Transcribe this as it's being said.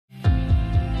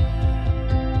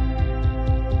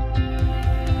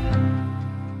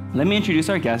Let me introduce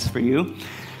our guest for you.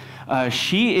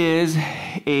 She is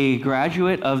a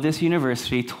graduate of this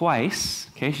university twice.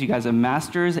 Okay, she has a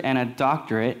master's and a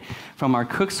doctorate from our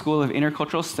Cook School of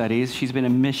Intercultural Studies. She's been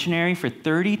a missionary for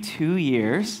 32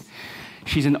 years.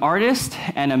 She's an artist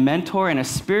and a mentor and a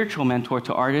spiritual mentor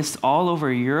to artists all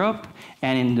over Europe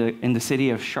and in the city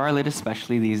of Charlotte,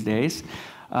 especially these days.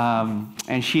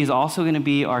 And she's also going to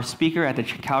be our speaker at the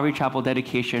Calvary Chapel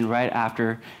dedication right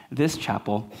after this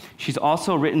chapel. She's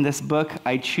also written this book,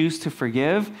 I Choose to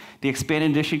Forgive. The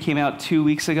expanded edition came out 2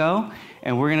 weeks ago,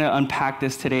 and we're going to unpack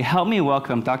this today. Help me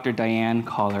welcome Dr. Dianne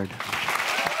Collard.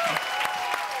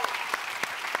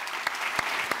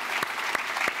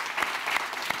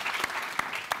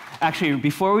 Actually,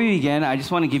 before we begin, I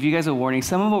just want to give you guys a warning.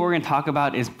 Some of what we're going to talk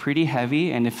about is pretty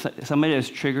heavy, and if somebody is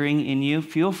triggering in you,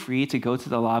 feel free to go to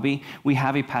the lobby. We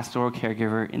have a pastoral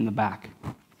caregiver in the back.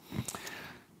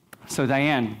 So,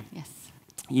 Dianne. Yes.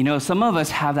 You know, some of us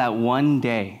have that one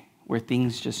day where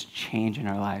things just change in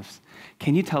our lives.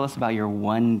 Can you tell us about your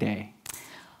one day?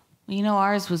 You know,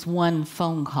 ours was one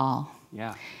phone call.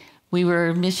 Yeah. We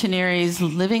were missionaries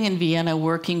living in Vienna,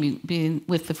 working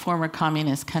with the former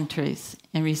communist countries,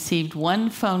 and received one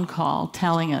phone call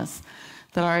telling us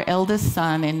that our eldest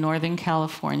son in Northern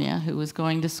California, who was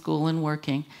going to school and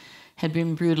working, had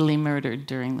been brutally murdered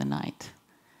during the night.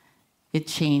 It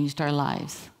changed our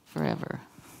lives forever.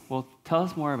 Well, tell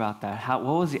us more about that.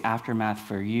 What was the aftermath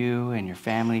for you and your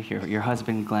family, your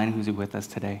husband, Glenn, who's with us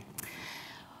today?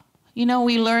 You know,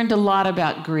 we learned a lot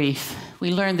about grief.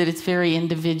 We learned that it's very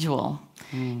individual.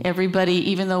 Everybody,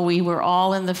 even though we were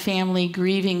all in the family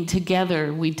grieving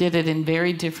together, we did it in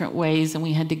very different ways, and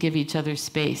we had to give each other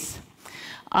space.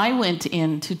 I went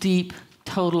into deep,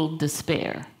 total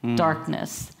despair,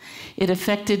 darkness. It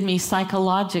affected me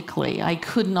psychologically. I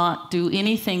could not do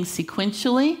anything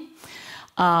sequentially.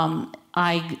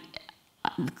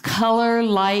 Color,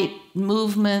 light,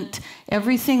 movement,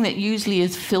 everything that usually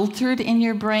is filtered in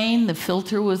your brain, the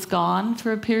filter was gone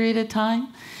for a period of time.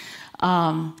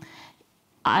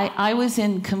 I was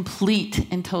in complete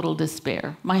and total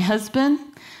despair. My husband,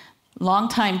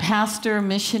 longtime pastor,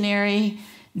 missionary,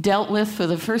 dealt with for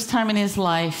the first time in his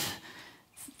life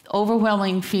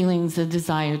overwhelming feelings of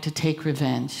desire to take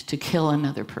revenge, to kill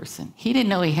another person. He didn't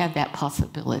know he had that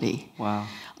possibility. Wow.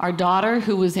 Our daughter,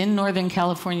 who was in Northern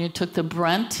California, took the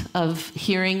brunt of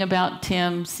hearing about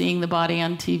Tim, seeing the body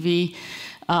on TV,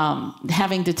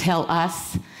 having to tell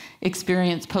us,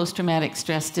 experienced post-traumatic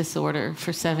stress disorder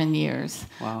for 7 years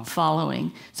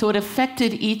following. So it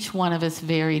affected each one of us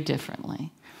very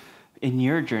differently. In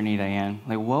your journey, Dianne,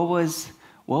 like what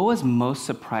was most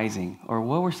surprising, or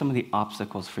what were some of the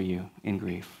obstacles for you in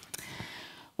grief?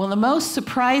 Well, the most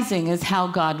surprising is how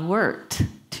God worked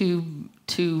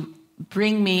to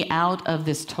bring me out of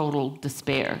this total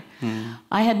despair.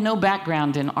 I had no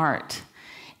background in art,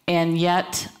 and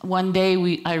yet one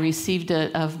day I received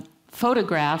a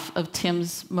photograph of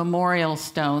Tim's memorial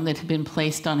stone that had been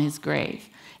placed on his grave,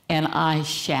 and I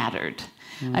shattered.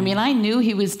 I mean, I knew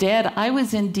he was dead. I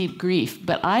was in deep grief,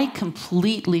 but I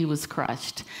completely was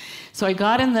crushed. So I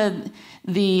got in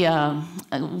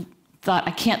thought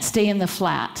I can't stay in the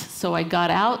flat. So I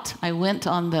got out. I went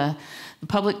on the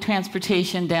public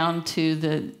transportation down to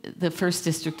the first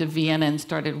district of Vienna and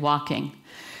started walking.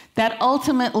 That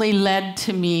ultimately led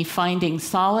to me finding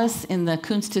solace in the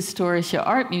Kunsthistorische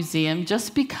Art Museum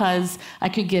just because I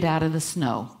could get out of the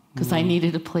snow, because I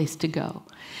needed a place to go.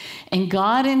 And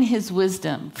God, in his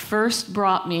wisdom, first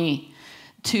brought me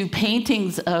to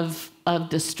paintings of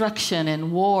destruction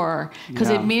and war, because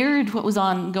it mirrored what was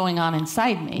going on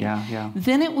inside me.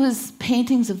 Then it was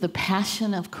paintings of the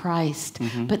Passion of Christ,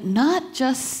 but not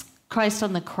just Christ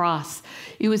on the cross.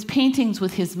 It was paintings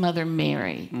with his mother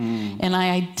Mary. And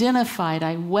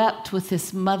I wept with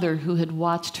this mother who had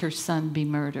watched her son be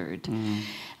murdered.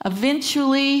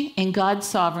 Eventually, in God's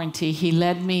sovereignty, he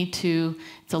led me to,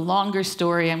 it's a longer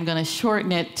story, I'm going to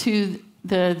shorten it, to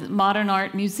the Modern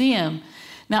Art Museum.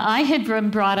 Now, I had been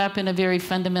brought up in a very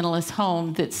fundamentalist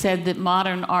home that said that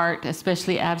modern art,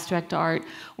 especially abstract art,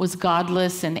 was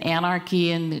godless and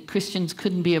anarchy, and that Christians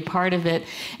couldn't be a part of it.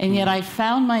 And yet I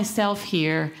found myself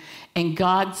here, and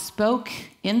God spoke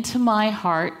into my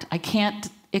heart. I can't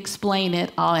explain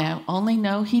it. I only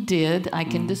know he did. I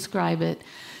can describe it.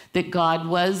 That God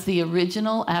was the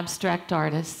original abstract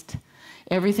artist.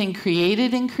 Everything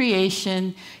created in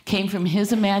creation came from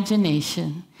his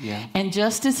imagination. And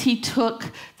just as he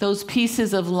took those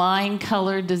pieces of line,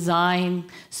 color, design,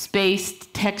 space,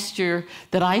 texture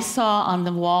that I saw on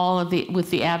the wall with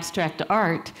the abstract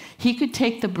art, he could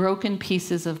take the broken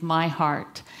pieces of my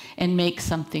heart and make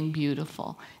something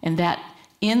beautiful. And that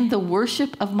in the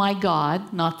worship of my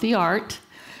God, not the art,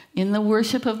 in the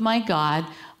worship of my God,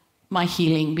 my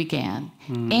healing began.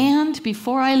 And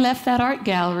before I left that art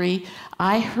gallery,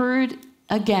 I heard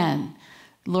again,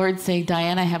 Lord say,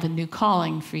 Dianne, I have a new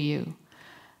calling for you.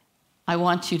 I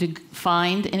want you to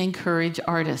find and encourage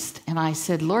artists. And I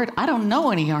said, Lord, I don't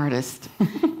know any artists.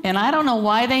 And I don't know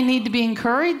why they need to be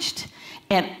encouraged.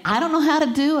 And I don't know how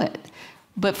to do it.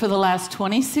 But for the last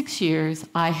 26 years,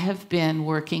 I have been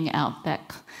working out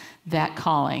that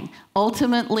calling.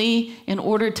 Ultimately, in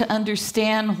order to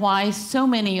understand why so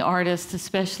many artists,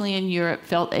 especially in Europe,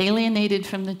 felt alienated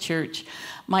from the church,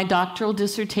 my doctoral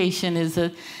dissertation is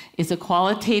a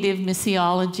qualitative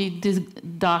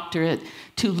missiology doctorate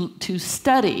to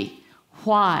study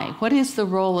why. What is the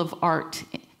role of art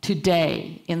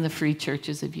today in the free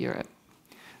churches of Europe?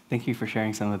 Thank you for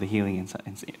sharing some of the healing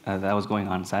that was going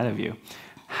on inside of you.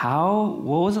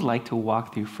 What was it like to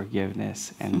walk through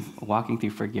forgiveness and walking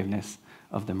through forgiveness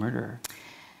of the murderer?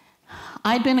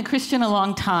 I'd been a Christian a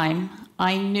long time.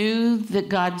 I knew that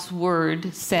God's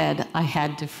word said I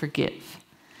had to forgive.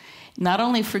 Not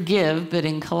only forgive, but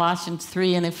in Colossians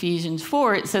 3 and Ephesians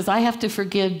 4, it says I have to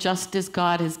forgive just as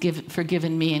God has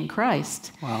forgiven me in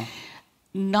Christ. Wow.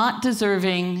 Not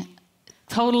deserving,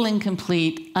 total and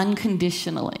complete,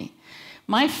 unconditionally.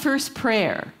 My first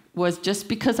prayer was just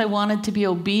because I wanted to be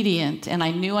obedient and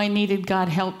I knew I needed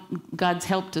God's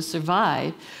help to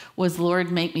survive, was, Lord,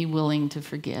 make me willing to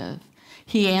forgive.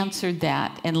 He answered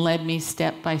that and led me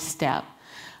step by step.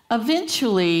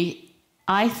 Eventually,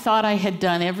 I thought I had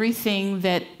done everything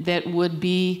that would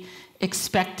be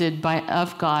expected by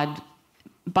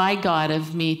God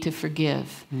of me to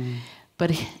forgive.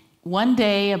 But one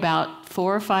day, about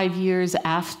 4 or 5 years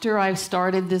after I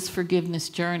started this forgiveness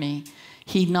journey,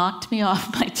 he knocked me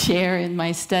off my chair in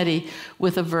my study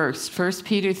with a verse, 1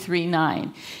 Peter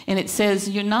 3:9. And it says,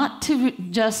 you're not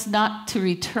to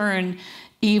return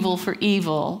evil for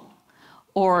evil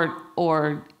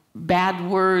or bad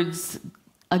words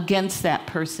against that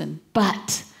person,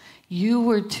 but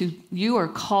you are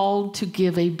called to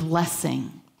give a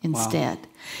blessing instead. Wow.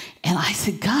 And I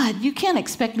said, God, you can't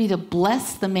expect me to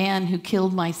bless the man who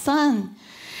killed my son.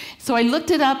 So I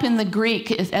looked it up in the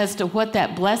Greek as to what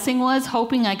that blessing was,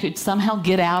 hoping I could somehow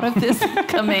get out of this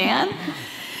command.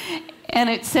 And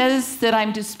it says that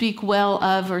I'm to speak well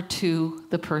of or to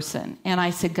the person. And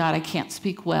I said, God, I can't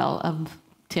speak well of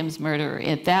Tim's murderer.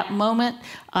 At that moment,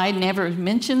 I never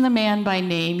mentioned the man by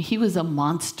name. He was a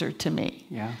monster to me.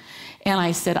 Yeah. And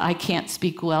I said, I can't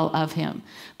speak well of him.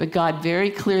 But God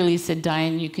very clearly said,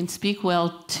 Dianne, you can speak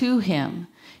well to him.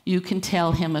 You can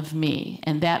tell him of me.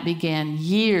 And that began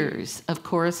years of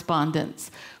correspondence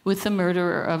with the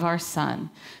murderer of our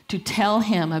son to tell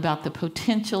him about the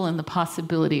potential and the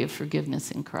possibility of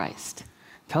forgiveness in Christ.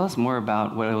 Tell us more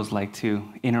about what it was like to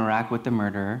interact with the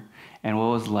murderer and what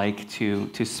it was like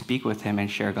to speak with him and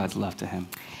share God's love to him.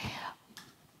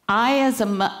 I,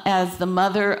 as the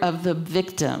mother of the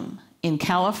victim in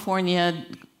California,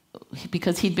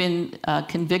 because he'd been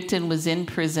convicted and was in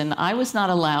prison, I was not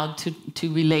allowed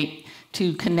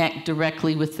to connect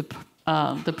directly with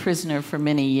the prisoner for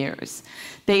many years.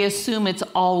 They assume it's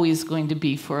always going to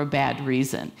be for a bad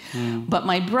reason. But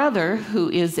my brother, who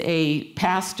is a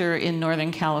pastor in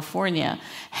Northern California,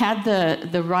 had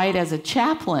the right as a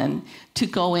chaplain to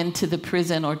go into the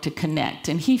prison or to connect.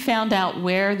 And he found out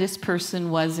where this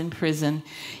person was in prison.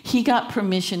 He got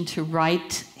permission to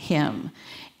write him.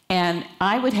 And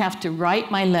I would have to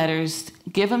write my letters,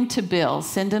 give them to Bill,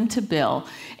 send them to Bill,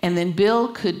 and then Bill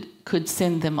could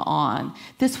send them on.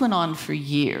 This went on for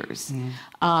years.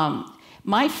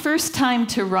 My first time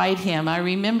to write him, I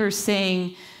remember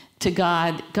saying to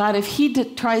God, if he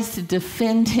tries to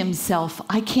defend himself,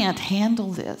 I can't handle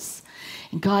this.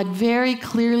 And God very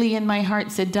clearly in my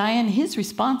heart said, Dianne, his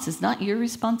response is not your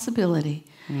responsibility.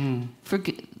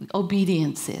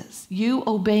 Obedience is. You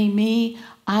obey me,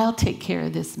 I'll take care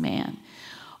of this man.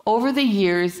 Over the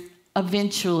years,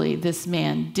 eventually this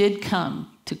man did come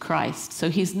to Christ. So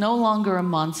he's no longer a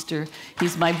monster.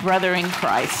 He's my brother in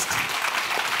Christ.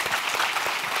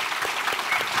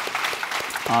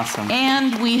 Awesome.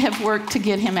 And we have worked to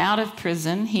get him out of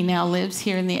prison. He now lives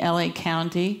here in the LA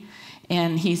County,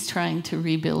 and he's trying to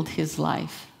rebuild his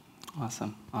life.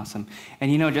 Awesome, awesome. And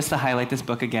just to highlight this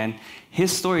book again,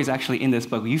 his story is actually in this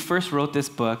book. You first wrote this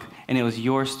book, and it was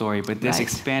your story, but this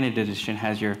expanded edition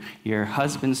has your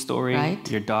husband's story,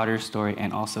 your daughter's story,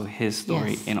 and also his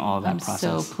story in all of that process.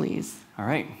 I'm so pleased. All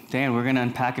right, Dan, we're going to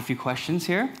unpack a few questions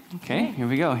here. Okay, here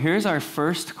we go. Here's our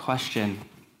first question.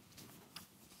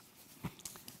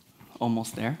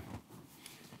 Almost there.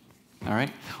 All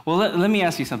right. Well, let me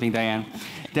ask you something, Dianne.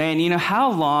 Dianne,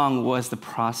 how long was the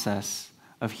process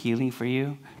of healing for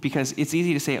you? Because it's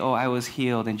easy to say, oh, I was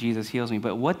healed and Jesus heals me.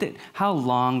 But how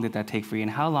long did that take for you?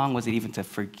 And how long was it even to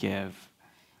forgive?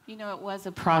 It was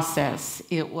a process.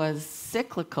 It was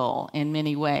cyclical in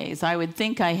many ways. I would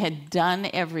think I had done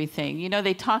everything.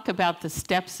 They talk about the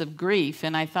steps of grief,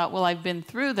 and I thought, well, I've been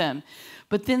through them.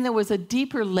 But then there was a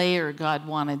deeper layer God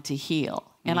wanted to heal.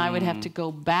 And I would have to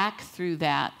go back through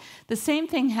that. The same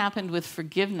thing happened with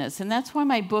forgiveness. And that's why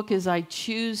my book is I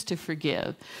Choose to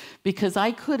Forgive. Because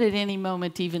I could at any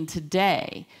moment, even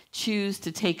today, choose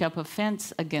to take up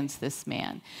offense against this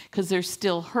man. Because there's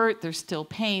still hurt, there's still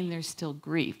pain, there's still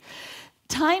grief.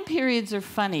 Time periods are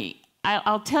funny.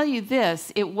 I'll tell you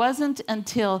this. It wasn't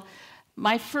until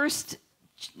my first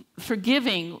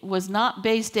forgiving was not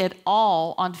based at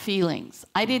all on feelings.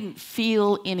 I didn't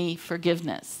feel any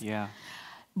forgiveness. Yeah.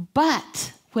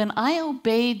 But when I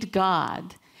obeyed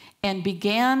God and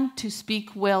began to speak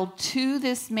well to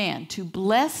this man, to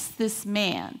bless this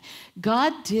man,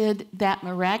 God did that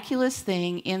miraculous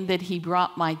thing in that he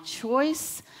brought my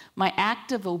choice, my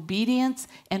act of obedience,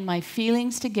 and my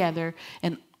feelings together,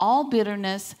 and all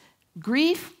bitterness,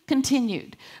 grief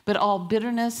continued, but all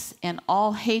bitterness and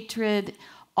all hatred,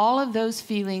 all of those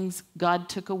feelings God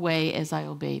took away as I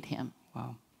obeyed him.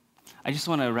 Wow. I just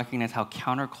want to recognize how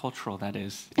countercultural that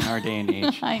is in our day and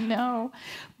age. I know.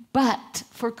 But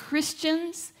for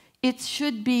Christians, it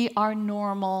should be our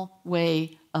normal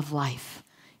way of life.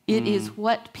 It is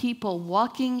what people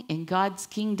walking in God's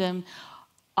kingdom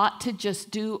ought to just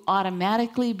do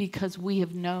automatically because we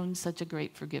have known such a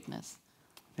great forgiveness.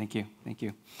 Thank you. Thank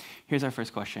you. Here's our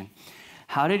first question.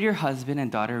 How did your husband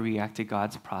and daughter react to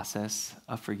God's process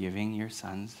of forgiving your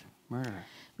son's murder?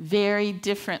 Very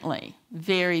differently,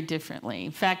 very differently.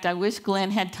 In fact, I wish Glenn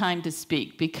had time to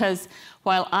speak because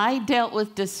while I dealt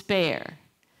with despair,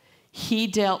 he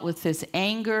dealt with this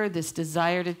anger, this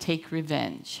desire to take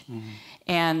revenge.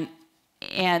 And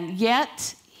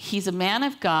yet, he's a man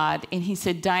of God, and he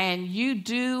said, Dianne, you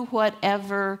do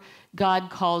whatever God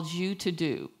calls you to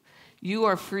do. You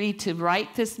are free to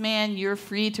write this man. You're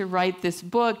free to write this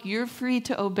book. You're free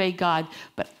to obey God.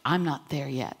 But I'm not there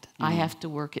yet. I have to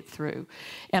work it through.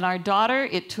 And our daughter,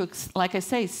 it took, like I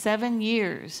say, 7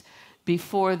 years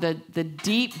before the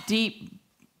deep, deep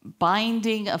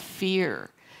binding of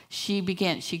fear. She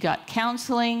got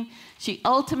counseling. She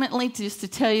ultimately, just to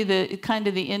tell you the kind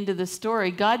of the end of the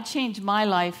story, God changed my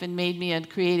life and made me a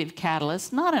creative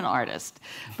catalyst, not an artist,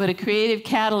 but a creative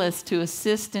catalyst to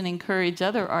assist and encourage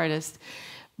other artists.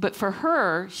 But for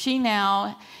her, she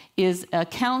now is a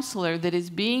counselor that is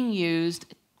being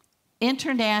used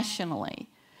internationally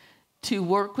to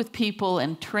work with people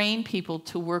and train people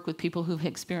to work with people who've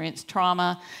experienced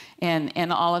trauma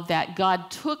and all of that.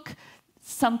 God took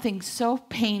something so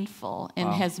painful and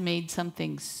has made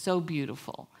something so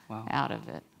beautiful out of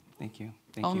it. Thank you.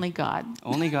 Only God.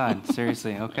 Only God.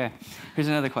 Seriously. Okay. Here's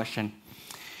another question.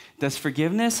 Does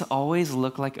forgiveness always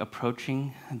look like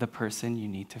approaching the person you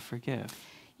need to forgive?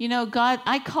 God,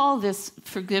 I call this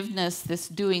forgiveness, this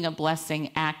doing a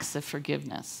blessing, acts of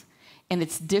forgiveness. And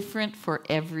it's different for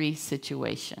every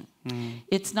situation.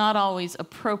 It's not always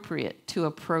appropriate to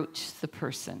approach the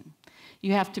person.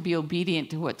 You have to be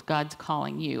obedient to what God's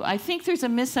calling you. I think there's a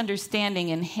misunderstanding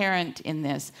inherent in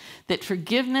this, that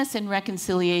forgiveness and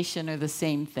reconciliation are the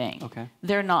same thing. Okay.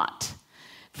 They're not.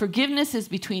 Forgiveness is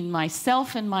between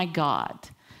myself and my God.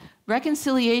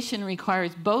 Reconciliation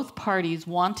requires both parties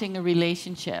wanting a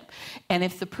relationship. And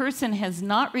if the person has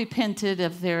not repented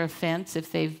of their offense,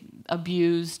 if they've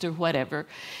abused or whatever,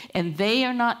 and they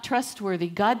are not trustworthy,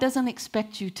 God doesn't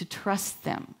expect you to trust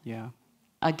them. Yeah.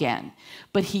 Again.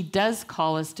 But he does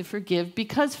call us to forgive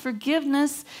because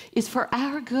forgiveness is for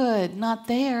our good, not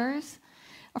theirs.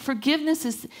 Forgiveness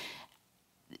is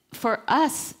for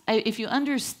us. If you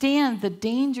understand the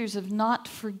dangers of not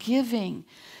forgiving,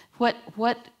 what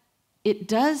it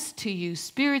does to you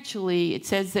spiritually, it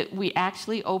says that we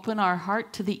actually open our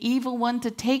heart to the evil one to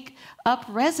take up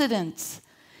residence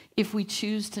if we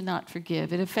choose to not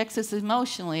forgive. It affects us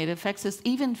emotionally. It affects us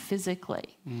even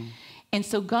physically. And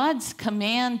so God's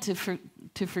command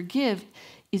to forgive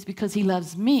is because he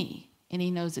loves me and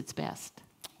he knows it's best.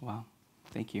 Wow.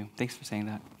 Thank you. Thanks for saying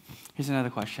that. Here's another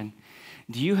question.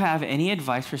 Do you have any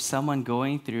advice for someone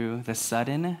going through the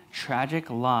sudden, tragic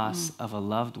loss of a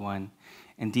loved one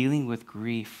and dealing with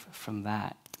grief from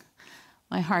that?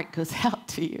 My heart goes out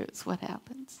to you is what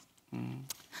happens.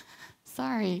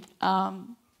 Sorry.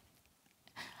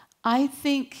 I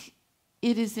think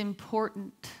it is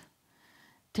important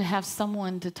to have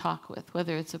someone to talk with,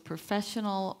 whether it's a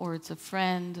professional or it's a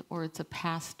friend or it's a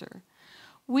pastor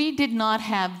We did not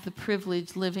have the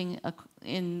privilege living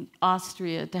in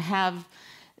Austria to have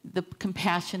the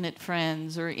Compassionate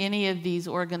Friends or any of these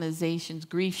organizations,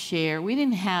 Grief Share. We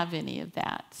didn't have any of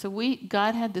that. So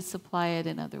God had to supply it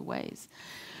in other ways.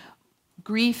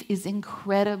 Grief is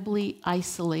incredibly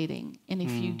isolating. And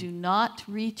if you do not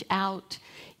reach out,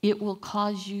 it will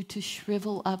cause you to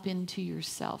shrivel up into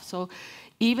yourself. So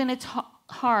even it's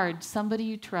hard, somebody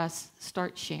you trust,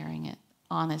 start sharing it,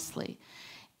 honestly.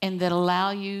 And that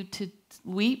allow you to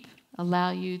weep,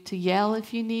 allow you to yell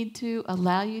if you need to,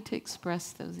 allow you to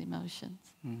express those emotions.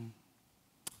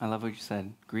 I love what you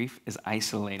said. Grief is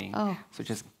isolating. Oh. So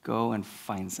just go and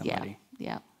find somebody.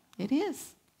 Yeah, it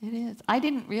is. It is. I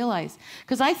didn't realize,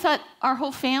 because I thought our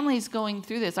whole family's going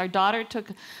through this. Our daughter took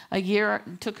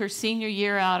her senior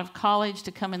year out of college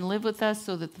to come and live with us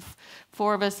so that the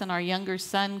four of us and our younger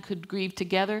son could grieve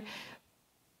together.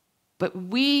 But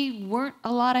we weren't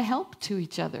a lot of help to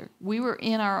each other. We were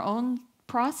in our own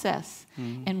process,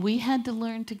 and we had to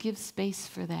learn to give space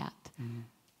for that.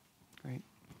 Great.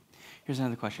 Here's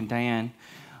another question. Dianne,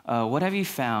 what have you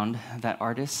found that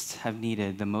artists have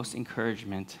needed the most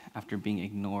encouragement after being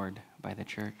ignored by the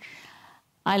church?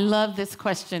 I love this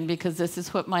question because this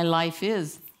is what my life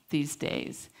is these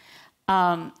days.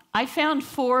 I found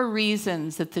 4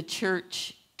 reasons that the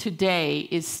church today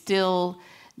is still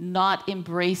not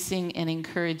embracing and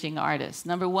encouraging artists.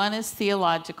 Number 1 is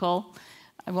theological.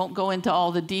 I won't go into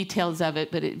all the details of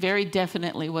it, but it very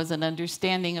definitely was an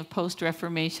understanding of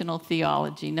post-reformational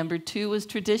theology. Number 2 was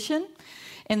tradition,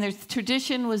 and their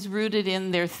tradition was rooted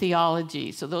in their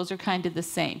theology. So those are kind of the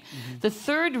same. The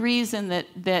third reason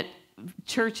that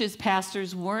churches,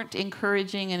 pastors weren't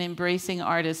encouraging and embracing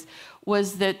artists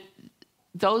was that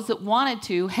those that wanted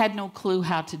to had no clue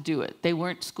how to do it. They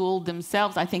weren't schooled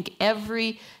themselves. I think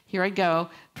here I go,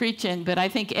 preaching, but I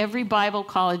think every Bible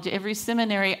college, every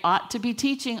seminary ought to be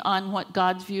teaching on what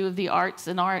God's view of the arts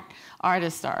and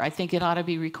artists are. I think it ought to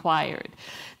be required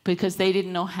because they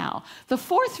didn't know how. The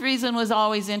fourth reason was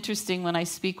always interesting when I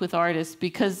speak with artists,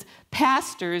 because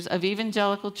pastors of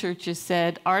evangelical churches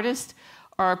said artists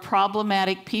are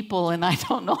problematic people and I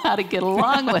don't know how to get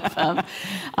along with them.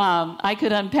 I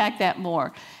could unpack that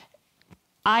more.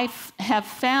 I have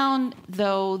found,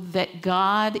 though, that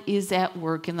God is at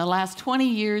work. In the last 20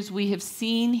 years, we have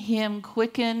seen him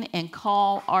quicken and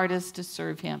call artists to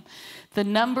serve him. The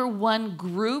number 1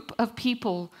 group of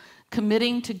people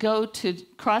committing to go to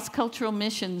cross-cultural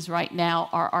missions right now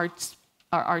are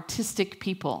artistic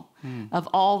people of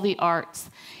all the arts.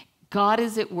 God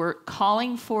is at work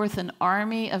calling forth an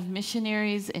army of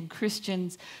missionaries and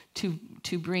Christians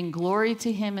to bring glory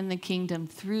to him in the kingdom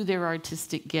through their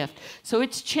artistic gift. So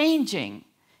it's changing.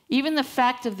 Even the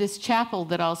fact of this chapel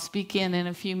that I'll speak in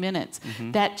a few minutes,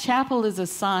 that chapel is a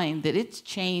sign that it's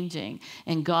changing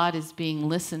and God is being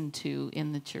listened to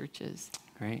in the churches.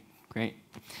 Great, great.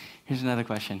 Here's another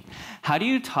question. How do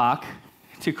you talk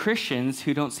to Christians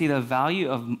who don't see the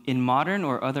value in modern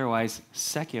or otherwise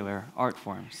secular art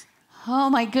forms?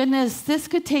 Oh my goodness, this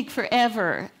could take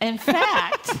forever. In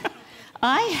fact,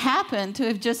 I happen to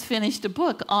have just finished a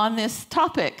book on this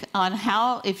topic, on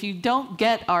how if you don't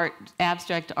get art,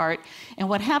 abstract art, and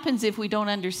what happens if we don't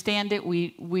understand it,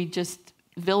 we just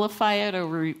vilify it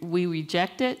or we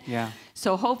reject it. Yeah.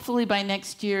 So hopefully by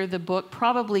next year, the book,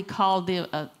 probably called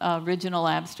The Original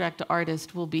Abstract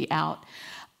Artist, will be out.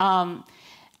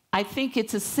 I think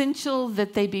it's essential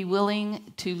that they be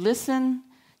willing to listen,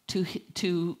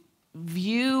 to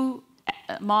view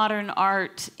modern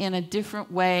art in a different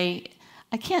way.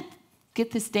 I can't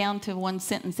get this down to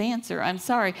 1-sentence answer. I'm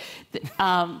sorry.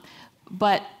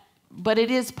 But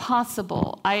it is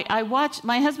possible. I watched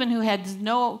my husband, who had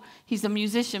he's a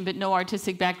musician but no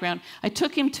artistic background. I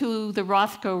took him to the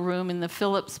Rothko room in the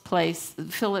Phillips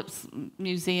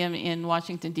Museum in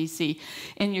Washington, D.C.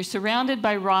 And you're surrounded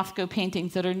by Rothko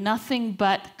paintings that are nothing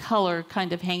but color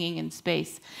kind of hanging in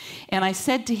space. And I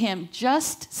said to him,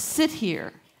 just sit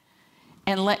here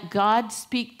and let God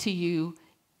speak to you,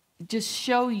 just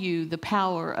show you the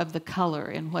power of the color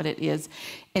and what it is.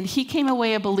 And he came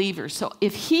away a believer. So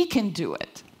if he can do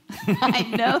it, I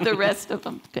know the rest of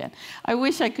them can. I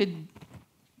wish I could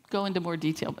go into more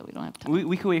detail, but we don't have time.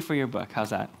 We can wait for your book.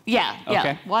 How's that? Yeah.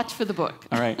 Okay. Watch for the book.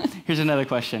 All right. Here's another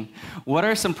question. What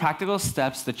are some practical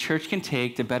steps the church can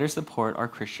take to better support our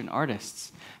Christian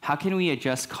artists? How can we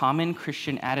adjust common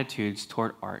Christian attitudes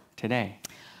toward art today?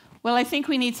 Well, I think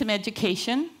we need some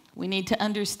education. We need to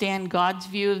understand God's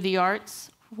view of the arts,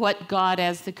 what God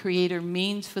as the creator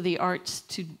means for the arts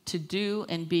to do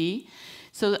and be.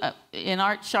 So in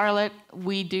Art Charlotte,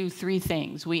 we do 3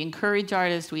 things. We encourage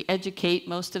artists, we educate.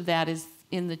 Most of that is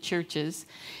in the churches,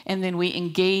 and then we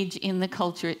engage in the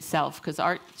culture itself, because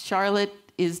Charlotte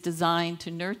is designed to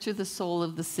nurture the soul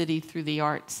of the city through the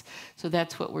arts. So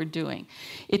that's what we're doing.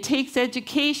 It takes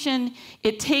education,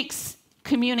 it takes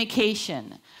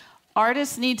communication.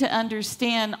 Artists need to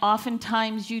understand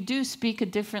oftentimes you do speak a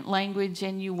different language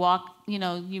and you walk,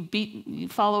 you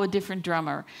follow a different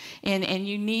drummer. And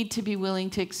you need to be willing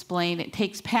to explain. It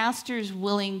takes pastors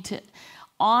willing to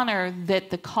honor that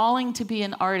the calling to be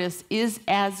an artist is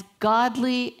as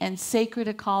godly and sacred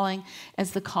a calling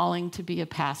as the calling to be a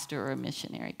pastor or a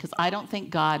missionary. Because I don't think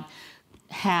God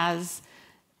has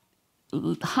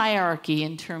hierarchy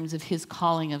in terms of his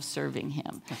calling of serving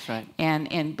him. That's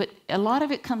right. But a lot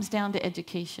of it comes down to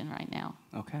education right now.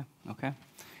 Okay.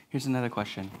 Here's another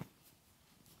question.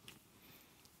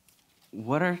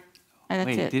 That's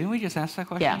it. Didn't we just ask that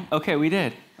question? Yeah. Okay, we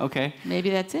did. Okay. Maybe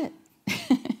that's it.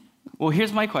 Well,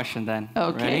 here's my question then.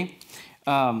 Okay.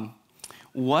 Ready?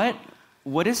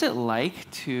 What is it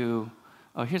like to...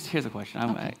 Oh, here's a question.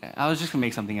 I was just going to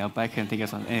make something up, but I couldn't think of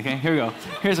something. Okay, here we go.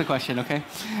 Here's a question, okay?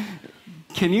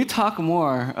 Can you talk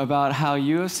more about how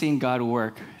you have seen God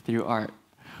work through art?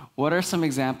 What are some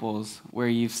examples where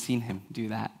you've seen him do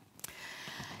that?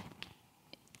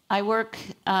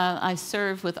 I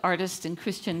serve with Artists in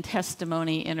Christian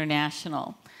Testimony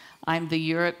International. I'm the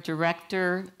Europe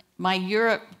director. My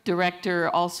Europe director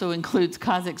also includes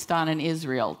Kazakhstan and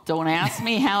Israel. Don't ask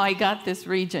me how I got this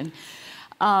region.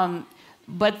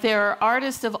 But there are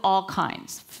artists of all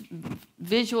kinds,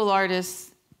 visual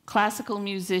artists, classical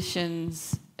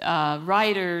musicians,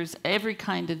 writers, every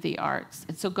kind of the arts.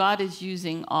 And so God is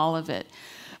using all of it.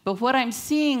 But what I'm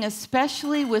seeing,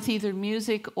 especially with either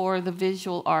music or the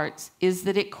visual arts, is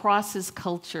that it crosses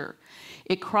culture.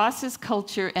 It crosses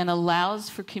culture and allows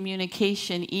for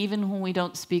communication even when we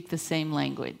don't speak the same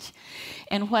language.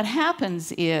 And what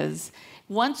happens is,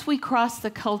 once we cross the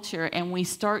culture and we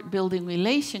start building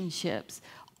relationships,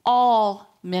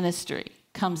 all ministry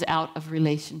comes out of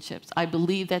relationships. I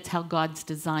believe that's how God's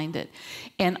designed it.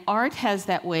 And art has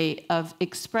that way of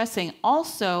expressing.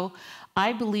 Also,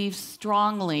 I believe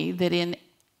strongly that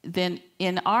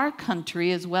in our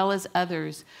country, as well as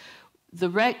others, the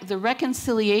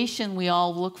reconciliation we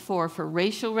all look for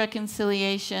racial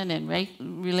reconciliation and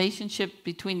relationship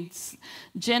between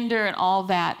gender and all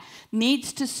that,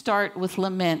 needs to start with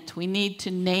lament. We need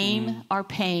to name our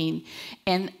pain.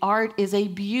 And art is a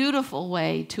beautiful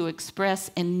way to express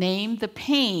and name the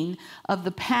pain of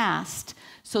the past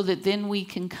so that then we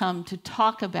can come to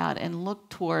talk about and look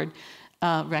toward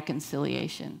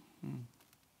reconciliation.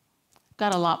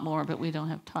 Got a lot more, but we don't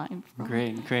have time.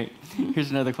 Great.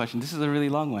 Here's another question. This is a really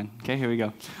long one. Okay, here we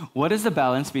go. What is the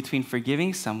balance between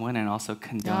forgiving someone and also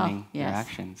condoning their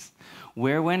actions?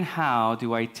 Where, when, how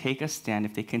do I take a stand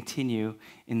if they continue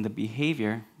in the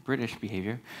behavior, British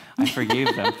behavior, I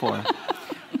forgave them for?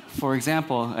 For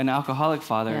example, an alcoholic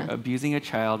father abusing a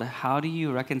child, how do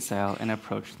you reconcile and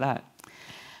approach that?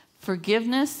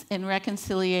 Forgiveness and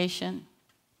reconciliation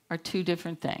are two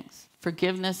different things.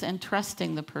 Forgiveness and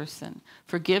trusting the person.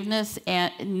 Forgiveness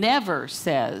never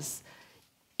says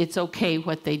it's okay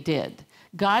what they did.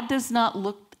 God does not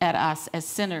look at us as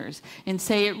sinners and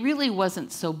say, it really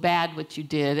wasn't so bad what you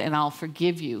did and I'll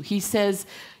forgive you. He says,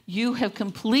 you have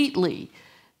completely,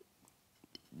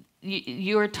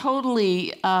 you're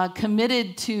totally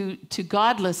committed to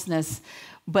godlessness,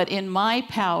 but in my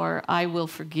power, I will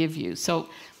forgive you. So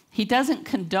he doesn't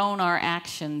condone our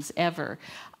actions ever.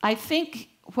 I think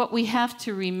what we have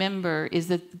to remember is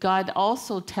that God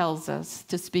also tells us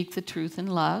to speak the truth in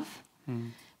love.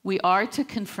 We are to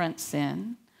confront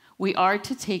sin. We are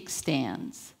to take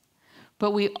stands.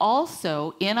 But we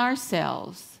also, in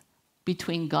ourselves,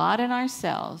 between God and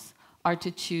ourselves, are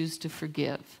to choose to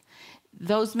forgive.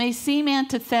 Those may seem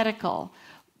antithetical.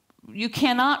 You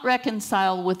cannot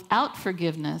reconcile without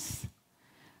forgiveness,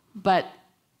 but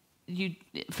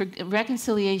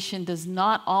reconciliation does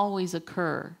not always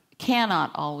occur. Cannot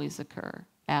always occur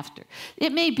after.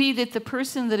 It may be that the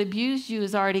person that abused you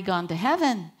has already gone to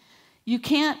heaven. You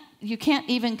can't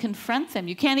even confront them.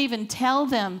 You can't even tell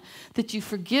them that you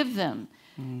forgive them.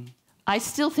 I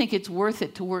still think it's worth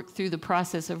it to work through the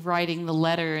process of writing the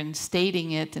letter and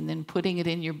stating it and then putting it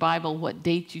in your Bible, what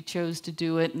date you chose to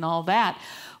do it and all that.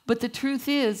 But the truth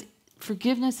is,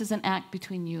 forgiveness is an act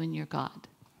between you and your God.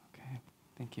 Okay,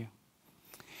 thank you.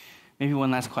 Maybe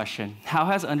one last question. How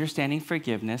has understanding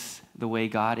forgiveness the way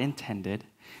God intended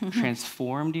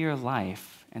transformed your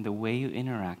life and the way you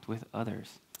interact with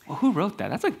others? Well, who wrote that?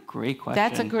 That's a great question.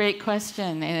 That's a great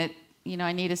question, and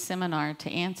I need a seminar to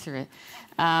answer it.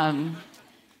 I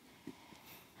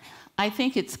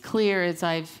think it's clear as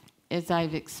I've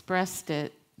expressed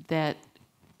it that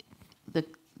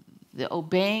the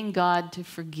obeying God to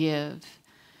forgive.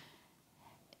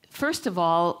 First of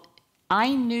all,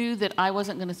 I knew that I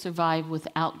wasn't going to survive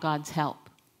without God's help.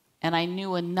 And I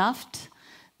knew enough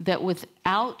that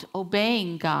without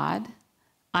obeying God,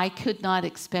 I could not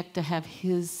expect to have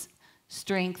his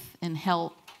strength and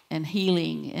help and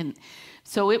healing. And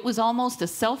so it was almost a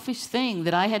selfish thing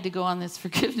that I had to go on this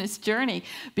forgiveness journey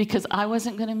because I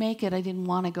wasn't going to make it. I didn't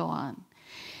want to go on.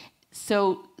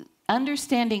 So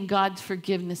understanding God's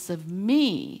forgiveness of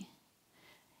me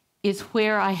is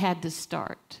where I had to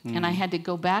start. And I had to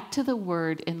go back to the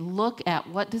Word and look at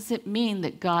what does it mean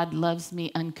that God loves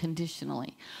me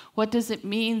unconditionally? What does it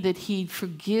mean that he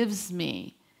forgives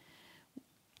me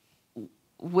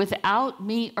without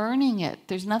me earning it?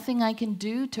 There's nothing I can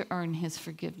do to earn his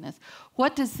forgiveness.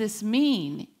 What does this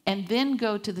mean? And then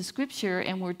go to the scripture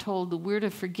and we're told that we're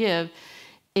to forgive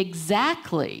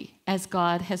exactly as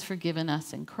God has forgiven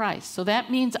us in Christ. So that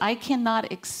means I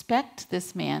cannot expect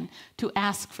this man to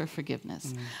ask for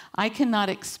forgiveness. I cannot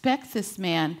expect this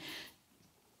man,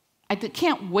 I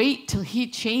can't wait till he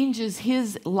changes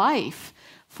his life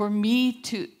for me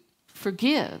to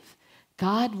forgive.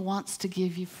 God wants to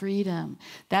give you freedom.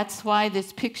 That's why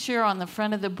this picture on the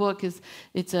front of the book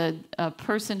it's a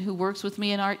person who works with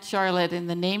me in Art Charlotte, and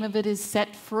the name of it is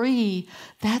Set Free.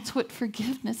 That's what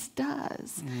forgiveness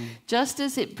does. Just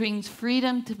as it brings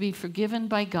freedom to be forgiven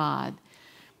by God,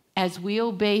 as we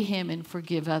obey him and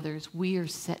forgive others, we are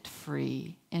set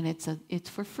free. And it's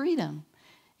for freedom.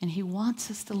 And he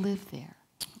wants us to live there.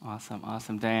 Awesome,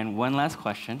 awesome. Dianne, one last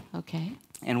question. Okay.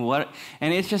 And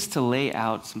it's just to lay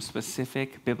out some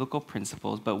specific biblical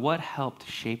principles, but what helped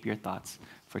shape your thoughts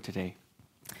for today?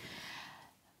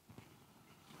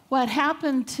 What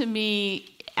happened to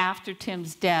me after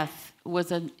Tim's death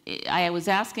was I was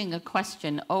asking a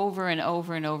question over and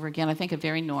over and over again, I think a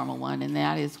very normal one, and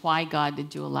that is, why, God,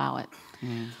 did you allow it?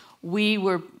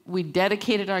 We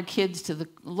dedicated our kids to the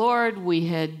Lord. We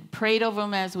had prayed over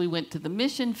them as we went to the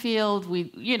mission field.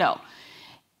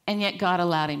 And yet God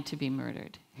allowed him to be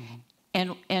murdered.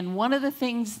 And one of the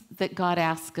things that God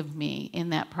asked of me in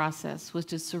that process was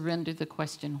to surrender the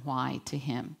question why to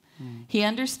him. He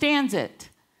understands it,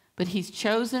 but he's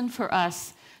chosen for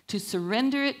us to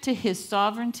surrender it to his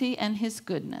sovereignty and his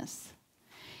goodness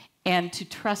and to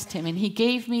trust him. And he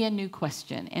gave me a new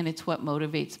question, and it's what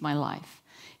motivates my life.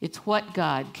 It's what,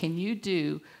 God, can you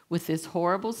do with this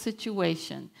horrible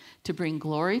situation to bring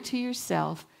glory to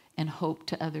yourself and hope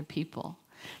to other people?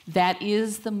 That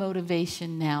is the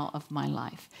motivation now of my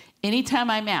life.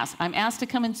 Anytime I'm asked to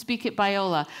come and speak at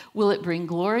Biola, will it bring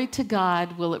glory to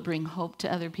God? Will it bring hope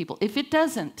to other people? If it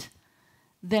doesn't,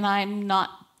 then I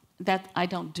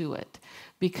don't do it,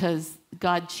 because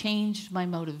God changed my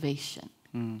motivation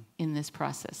in this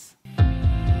process.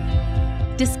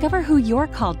 Discover who you're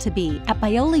called to be at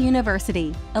Biola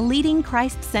University, a leading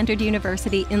Christ-centered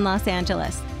university in Los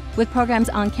Angeles, with programs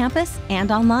on campus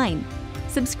and online.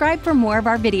 Subscribe for more of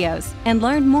our videos and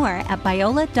learn more at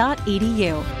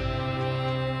biola.edu.